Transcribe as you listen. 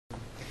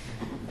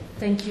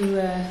Thank you,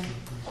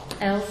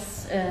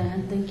 Els,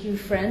 and thank you,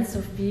 friends,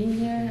 of being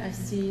here. I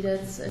see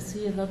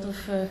a lot of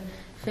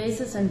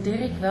faces, and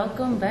Dirk,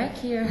 welcome back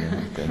here.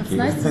 It's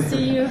nice to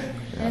see you,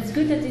 and it's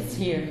good that it's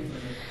here.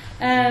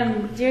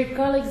 Dear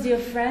colleagues, dear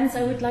friends,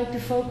 I would like to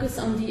focus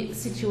on the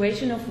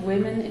situation of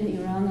women in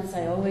Iran, as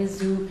I always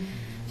do.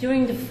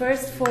 During the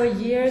first 4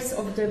 years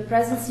of the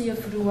presidency of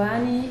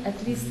Rouhani,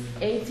 at least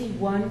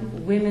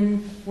 81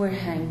 women were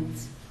hanged.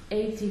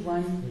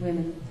 81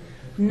 women.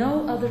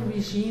 No other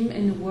regime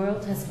in the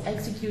world has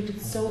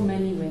executed so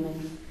many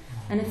women,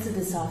 and it's a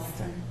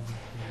disaster.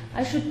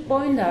 I should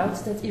point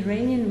out that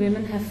Iranian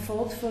women have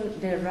fought for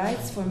their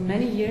rights for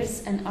many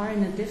years and are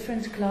in a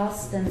different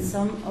class than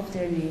some of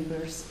their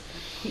neighbors.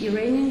 The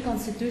Iranian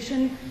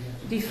constitution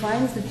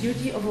defines the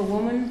duty of a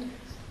woman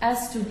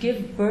as to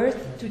give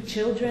birth to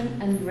children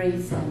and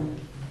raise them.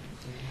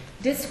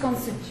 This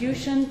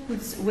constitution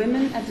puts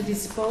women at the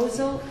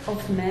disposal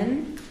of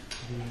men,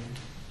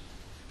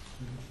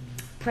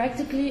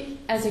 practically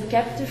as a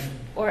captive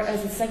or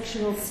as a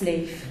sexual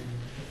slave.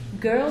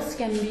 Girls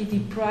can be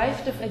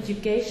deprived of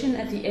education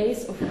at the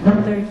age of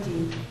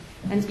 13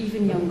 and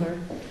even younger,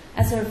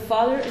 as her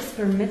father is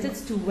permitted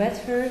to wed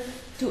her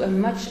to a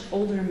much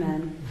older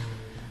man.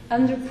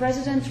 Under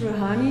President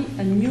Rouhani,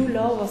 a new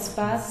law was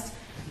passed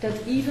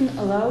that even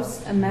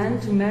allows a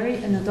man to marry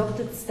an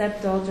adopted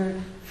stepdaughter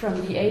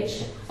from the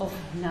age of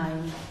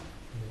 9.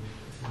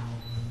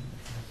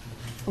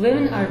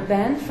 Women are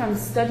banned from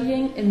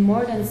studying in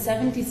more than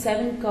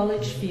 77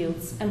 college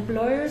fields.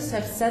 Employers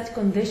have set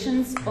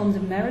conditions on the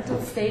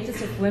marital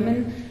status of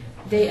women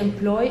they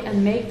employ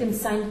and make them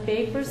sign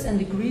papers and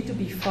agree to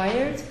be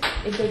fired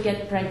if they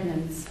get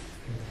pregnant.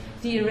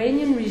 The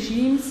Iranian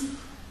regime's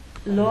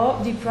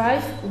law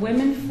deprives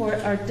women for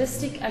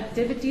artistic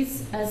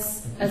activities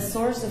as a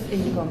source of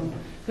income.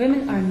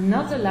 Women are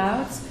not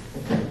allowed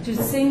to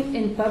sing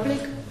in public,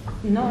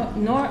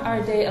 nor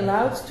are they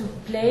allowed to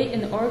play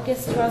in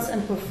orchestras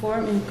and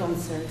perform in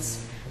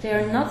concerts. They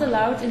are not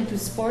allowed into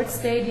sports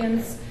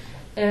stadiums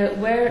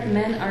where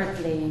men are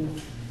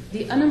playing.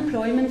 The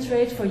unemployment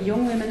rate for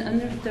young women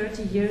under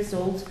 30 years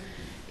old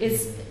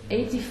is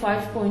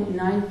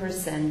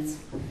 85.9%.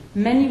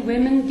 Many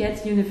women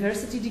get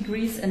university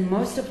degrees, and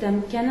most of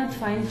them cannot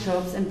find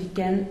jobs and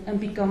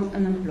become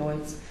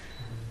unemployed.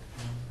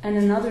 And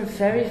another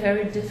very,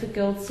 very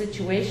difficult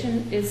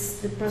situation is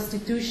the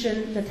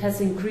prostitution that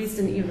has increased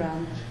in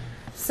Iran.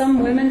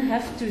 Some women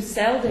have to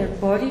sell their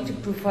body to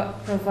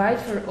provide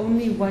for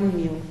only one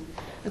meal.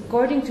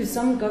 According to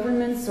some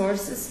government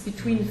sources,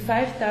 between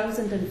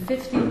 5,000 and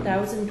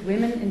 15,000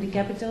 women in the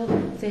capital,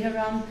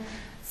 Tehran,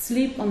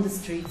 sleep on the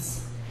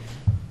streets.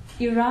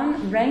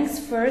 Iran ranks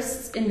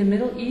first in the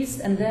Middle East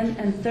and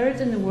third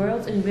in the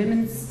world in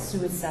women's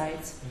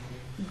suicide.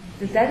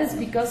 That is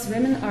because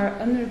women are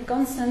under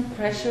constant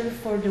pressure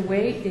for the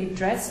way they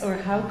dress or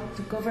how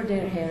to cover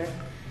their hair.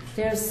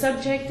 They are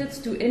subjected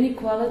to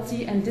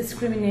inequality and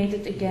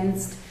discriminated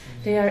against.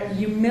 They are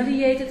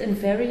humiliated in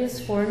various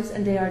forms,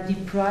 and they are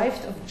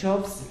deprived of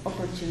jobs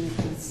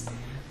opportunities.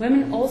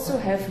 Women also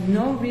have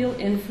no real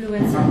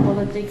influence in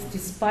politics,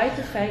 despite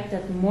the fact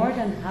that more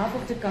than half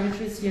of the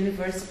country's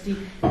university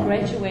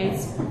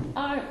graduates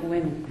are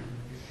women.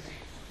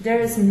 There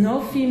is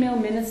no female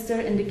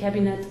minister in the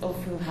cabinet of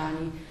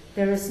Rouhani.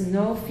 There is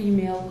no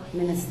female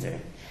minister.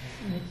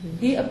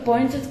 He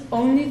appointed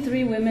only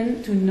 3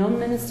 women to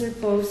non-minister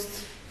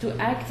posts to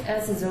act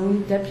as his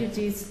own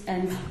deputies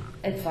and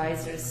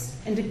advisors.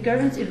 In the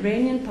current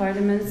Iranian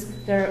parliament,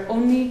 there are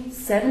only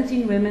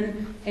 17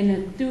 women in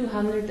a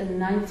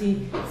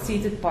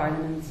 290-seated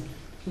parliament.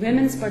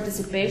 Women's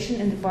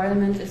participation in the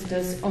parliament is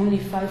thus only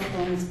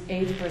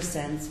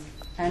 5.8%,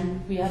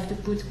 and we have to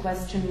put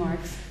question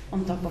marks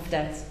on top of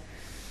that.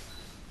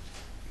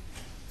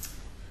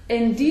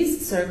 In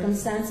these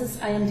circumstances,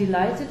 I am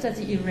delighted that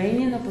the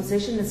Iranian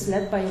opposition is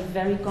led by a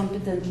very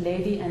competent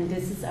lady, and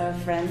this is our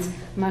friend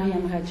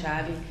Mariam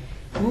Rajavi,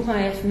 whom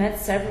I have met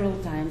several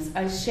times.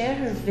 I share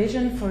her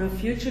vision for a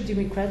future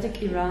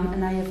democratic Iran,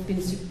 and I have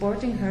been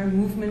supporting her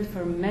movement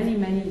for many,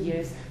 many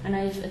years, and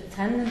I have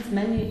attended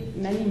many,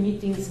 many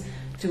meetings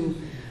too.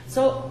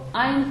 So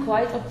I am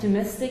quite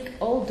optimistic,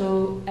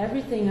 although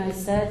everything I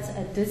said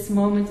at this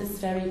moment is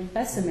very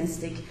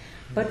pessimistic.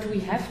 But we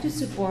have to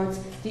support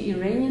the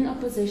Iranian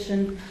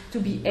opposition to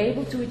be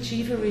able to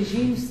achieve a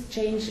regime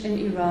change in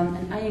Iran.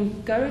 And I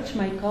encourage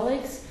my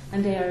colleagues,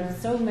 and there are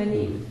so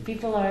many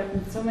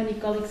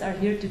colleagues are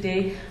here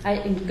today,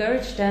 I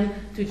encourage them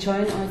to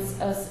join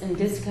us in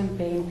this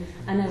campaign.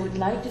 And I would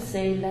like to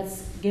say,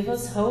 let's give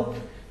us hope,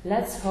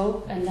 let's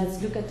hope, and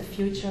let's look at the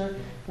future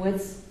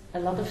with a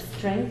lot of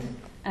strength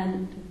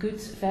and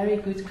very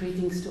good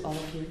greetings to all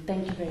of you.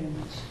 Thank you very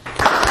much.